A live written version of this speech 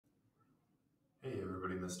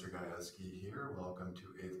Mr. Gajewski here. Welcome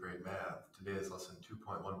to 8th grade math. Today is lesson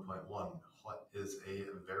 2.1.1. What is a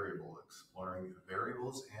variable? Exploring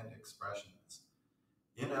variables and expressions.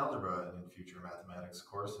 In algebra and in future mathematics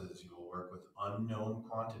courses, you will work with unknown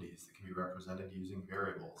quantities that can be represented using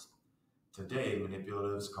variables. Today,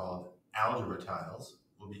 manipulatives called algebra tiles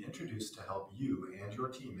will be introduced to help you and your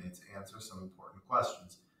teammates answer some important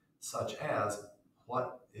questions, such as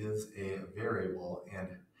what is a variable and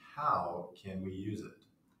how can we use it?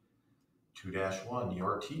 2-1,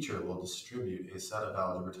 your teacher will distribute a set of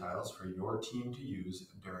algebra tiles for your team to use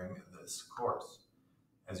during this course.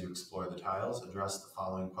 As you explore the tiles, address the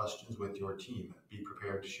following questions with your team. Be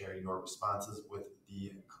prepared to share your responses with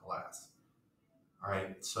the class. All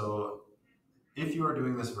right, so if you are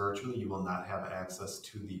doing this virtually, you will not have access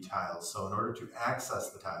to the tiles. So in order to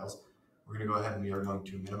access the tiles, we're going to go ahead and we are going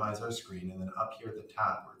to minimize our screen, and then up here at the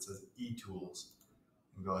top where it says eTools,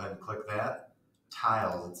 and go ahead and click that.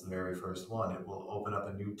 Tiles, it's the very first one. It will open up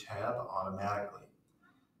a new tab automatically.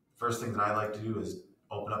 First thing that I like to do is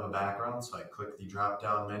open up a background, so I click the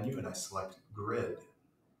drop-down menu and I select Grid.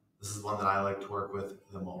 This is one that I like to work with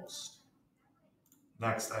the most.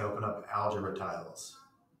 Next, I open up Algebra Tiles.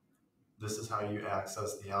 This is how you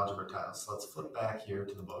access the algebra tiles. So let's flip back here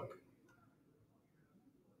to the book.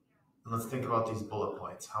 And let's think about these bullet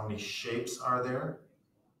points. How many shapes are there?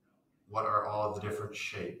 What are all of the different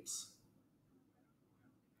shapes?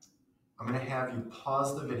 I'm going to have you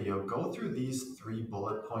pause the video, go through these 3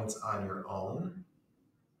 bullet points on your own,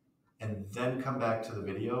 and then come back to the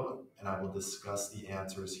video and I will discuss the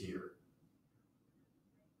answers here.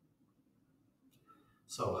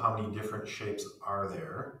 So how many different shapes are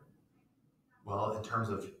there? Well, in terms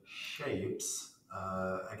of shapes,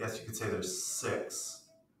 I guess you could say there's 6.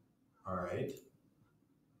 All right.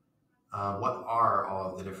 What are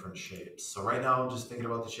all of the different shapes? So right now, I'm just thinking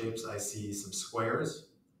about the shapes. I see some squares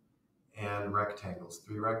and rectangles.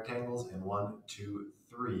 3 rectangles and 1, 2,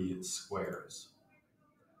 3 squares.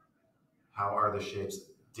 How are the shapes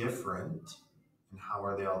different and how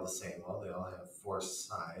are they all the same? Well, they all have 4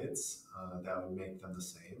 sides. That would make them the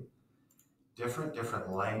same.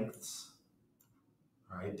 Different lengths,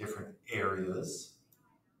 all right, different areas.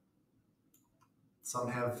 Some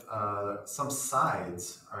have, some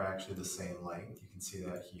sides are actually the same length. You can see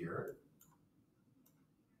that here.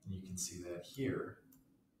 And you can see that here.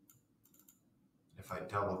 If I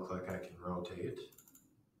double click, I can rotate.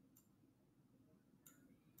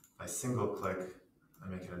 If I single click, I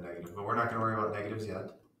make it a negative, but we're not going to worry about negatives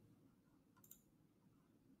yet.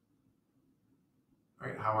 All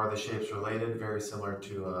right, how are the shapes related? Very similar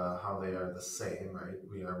to how they are the same, right?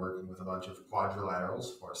 We are working with a bunch of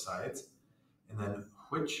quadrilaterals, 4 sides. And then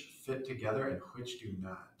which fit together and which do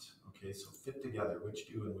not. Okay, so fit together, which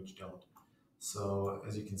do and which don't. So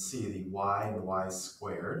as you can see, the y and the y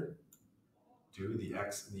squared do, the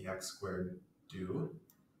x and the x squared do.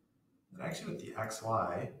 And actually with the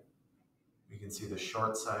xy, we can see the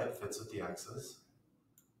short side fits with the x's.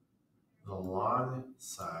 The long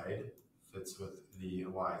side fits with the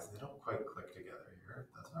y's. They don't quite click together here.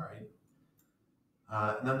 That's all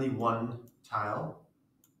right. And then the one tile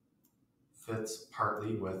fits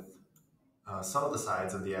partly with some of the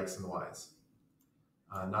sides of the x and the y's.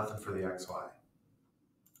 Nothing for the xy.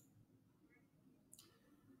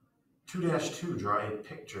 2-2, draw a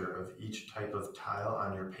picture of each type of tile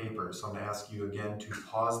on your paper. So I'm going to ask you again to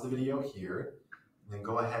pause the video here, and then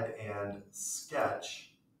go ahead and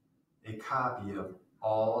sketch a copy of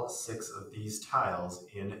all 6 of these tiles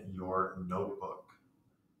in your notebook.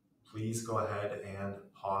 Please go ahead and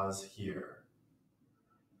pause here.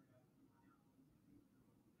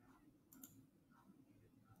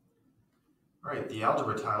 All right, the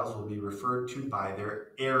algebra tiles will be referred to by their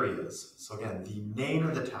areas. So again, the name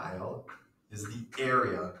of the tile is the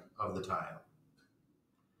area of the tile.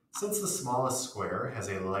 Since the smallest square has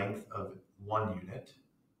a length of 1 unit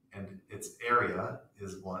and its area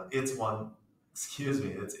is its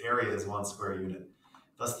area is 1 square unit.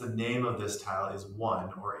 Thus the name of this tile is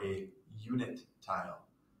 1, or a unit tile.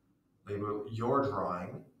 Label your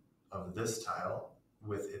drawing of this tile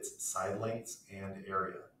with its side lengths and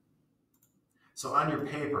area. So on your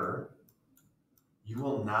paper, you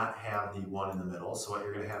will not have the 1 in the middle. So what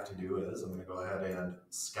you're going to have to do is, I'm going to go ahead and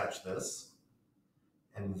sketch this.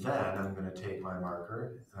 And then I'm going to take my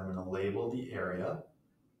marker and I'm going to label the area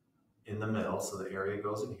in the middle. So the area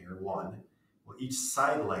goes in here, 1. Well, each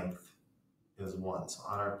side length is 1. So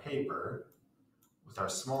on our paper, with our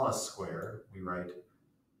smallest square, we write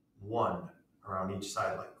 1 around each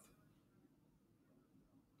side length.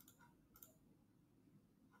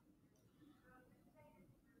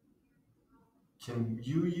 Can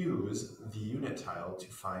you use the unit tile to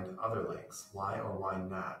find other lengths? Why or why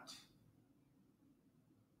not?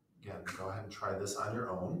 Again, go ahead and try this on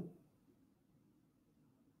your own.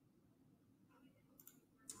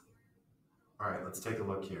 All right, let's take a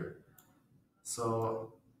look here.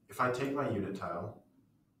 So if I take my unit tile,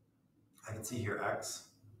 I can see here x.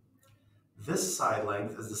 This side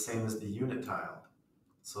length is the same as the unit tile.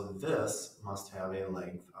 So this must have a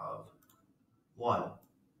length of 1,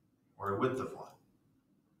 or a width of 1.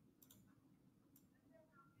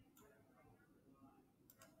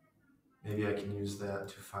 Maybe I can use that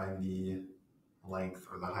to find the length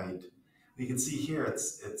or the height. You can see here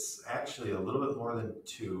it's actually a little bit more than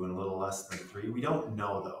 2 and a little less than 3. We don't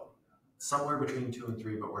know though. Somewhere between 2 and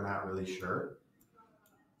 3, but we're not really sure.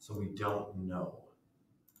 So we don't know.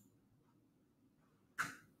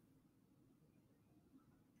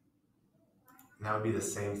 And that would be the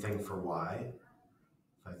same thing for y.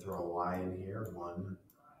 If I throw a y in here, 1,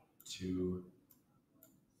 2,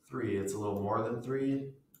 3, it's a little more than 3,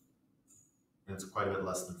 and it's quite a bit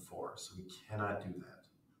less than 4, so we cannot do that.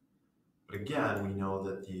 But again, we know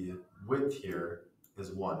that the width here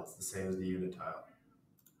is 1. It's the same as the unit tile.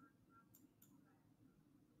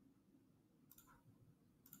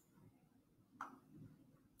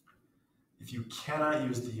 If you cannot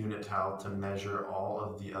use the unit tile to measure all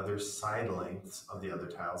of the other side lengths of the other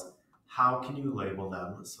tiles, how can you label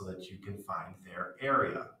them so that you can find their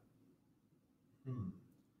area?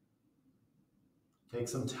 Take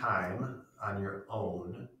some time on your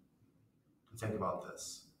own to think about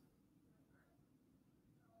this.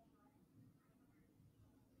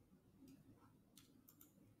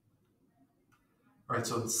 All right,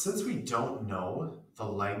 so since we don't know the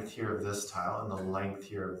length here of this tile and the length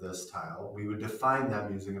here of this tile, we would define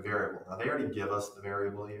them using a variable. Now they already give us the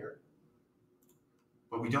variable here,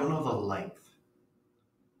 but we don't know the length.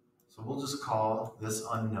 So we'll just call this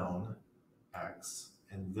unknown x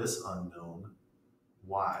and this unknown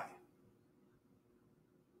y.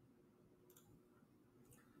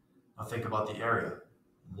 Now think about the area.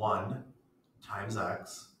 1 times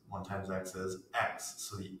x, 1 times x is x.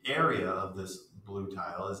 So the area of this blue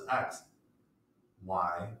tile is x.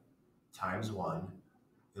 Y times 1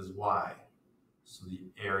 is y. So the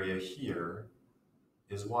area here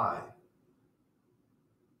is y.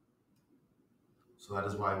 So that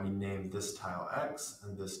is why we named this tile x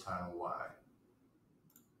and this tile y.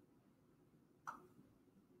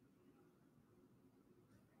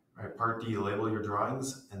 All right, part D, label your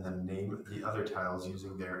drawings and then name the other tiles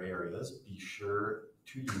using their areas. Be sure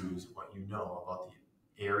to use what you know about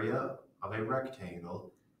the area of a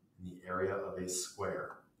rectangle and the area of a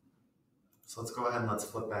square. So let's go ahead and let's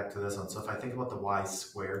flip back to this one. So if I think about the y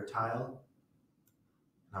squared tile,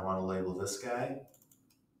 and I want to label this guy,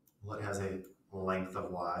 well, it has a length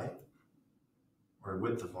of y, or a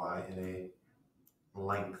width of y, and a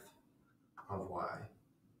length of y.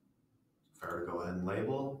 If I were to go ahead and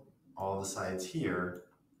label, all the sides here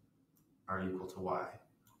are equal to y.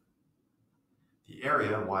 The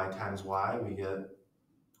area, y times y, we get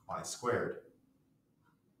y squared.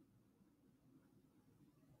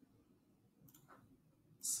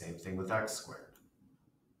 Same thing with x squared.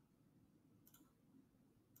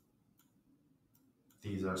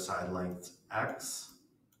 These are side lengths x.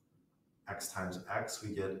 X times x,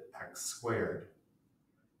 we get x squared.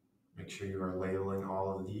 Make sure you are labeling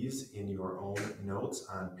all of these in your own notes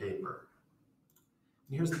on paper.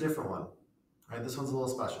 And here's the different one, right? This one's a little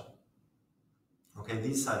special. Okay,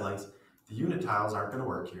 these side lengths, the unit tiles aren't going to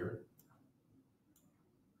work here.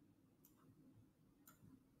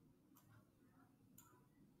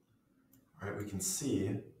 All right, we can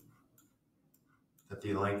see that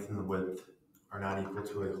the length and the width are not equal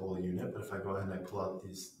to a whole unit, but if I go ahead and I pull out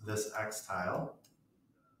this x tile,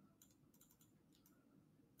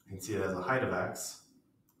 you can see it has a height of x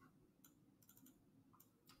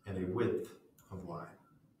and a width of y.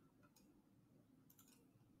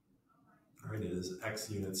 All right, it is x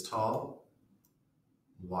units tall,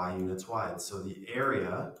 y units wide. So the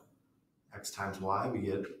area, x times y, we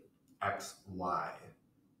get xy.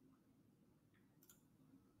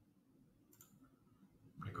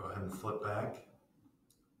 I'm going to go ahead and flip back.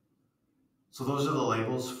 So those are the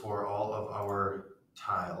labels for all of our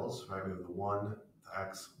tiles, right? We have the 1, the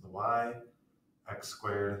x, the y, x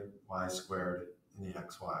squared, y squared, and the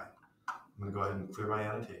xy. I'm going to go ahead and clear my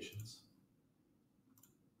annotations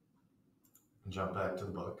and jump back to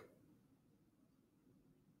the book.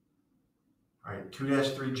 All right,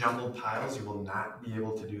 2-3 jumbled tiles. You will not be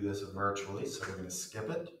able to do this virtually, so we're going to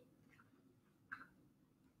skip it.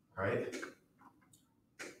 All right.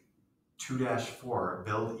 2-4,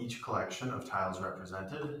 build each collection of tiles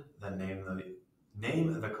represented, then name the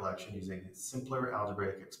Name the collection using a simpler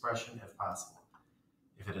algebraic expression if possible.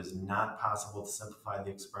 If it is not possible to simplify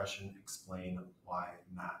the expression, explain why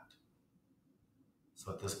not.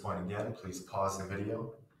 So at this point again, please pause the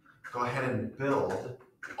video. Go ahead and build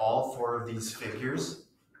all 4 of these figures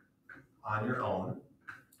on your own,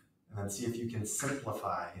 and then see if you can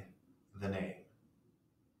simplify the name.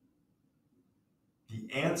 The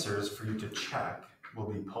answers for you to check will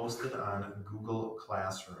be posted on Google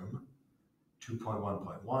Classroom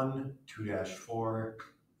 2.1.1, 2-4,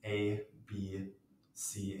 A, B,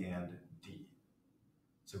 C, and D.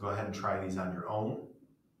 So go ahead and try these on your own,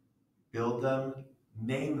 build them,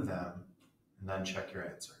 name them, and then check your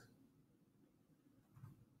answer.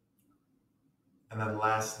 And then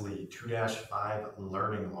lastly, 2-5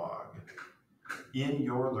 learning log. In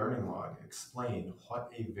your learning log, explain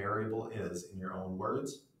what a variable is in your own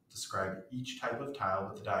words. Describe each type of tile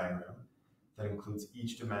with a diagram that includes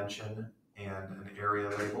each dimension and an area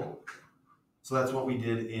label. So that's what we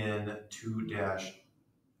did in 2-2.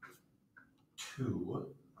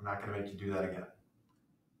 I'm not going to make you do that again.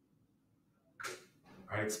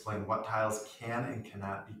 All right, explain what tiles can and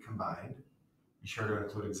cannot be combined. Be sure to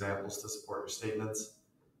include examples to support your statements.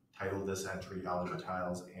 Title this entry algebra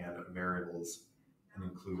tiles and variables and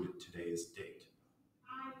include today's date.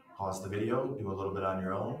 Pause the video, do a little bit on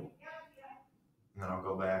your own, and then I'll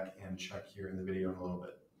go back and check here in the video in a little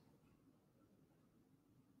bit.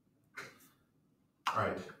 All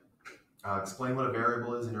right, explain what a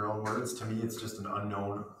variable is in your own words. To me, it's just an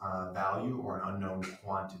unknown value or an unknown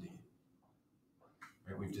quantity.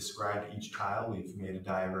 Right, we've described each tile, we've made a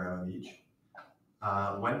diagram of each.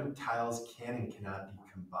 When tiles can and cannot be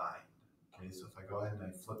combined. Okay, so if I go ahead and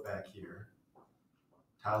I flip back here,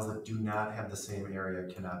 tiles that do not have the same area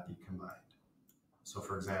cannot be combined. So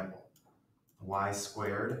for example, y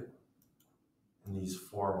squared and these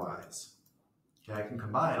 4 y's. Okay, I can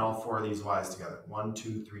combine all 4 of these y's together. 1,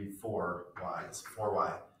 2, 3, 4 y's,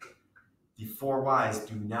 4y. The 4 y's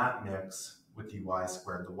do not mix with the y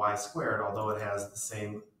squared. The y squared, although it has the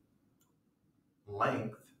same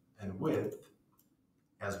length and width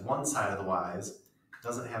as one side of the y's,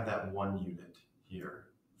 doesn't have that 1 unit here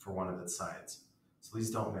for one of its sides. So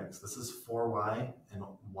these don't mix. This is 4y and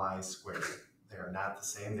y squared. They are not the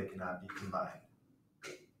same. They cannot be combined.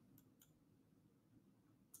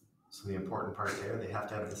 So the important part there, they have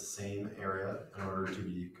to have the same area in order to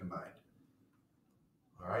be combined.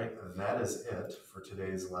 All right, that is it for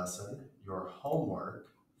today's lesson. Your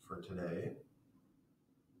homework for today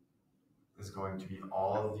is going to be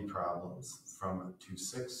all of the problems from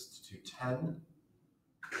 2-6 to 10.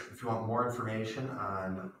 If you want more information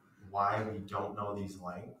on why we don't know these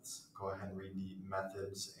lengths, go ahead and read the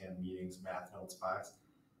methods and meetings math notes box.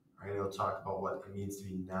 All right, it'll talk about what it means to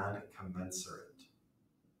be non-commensurate.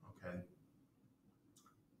 Okay.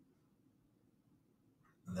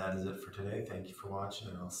 That is it for today. Thank you for watching,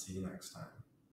 and I'll see you next time.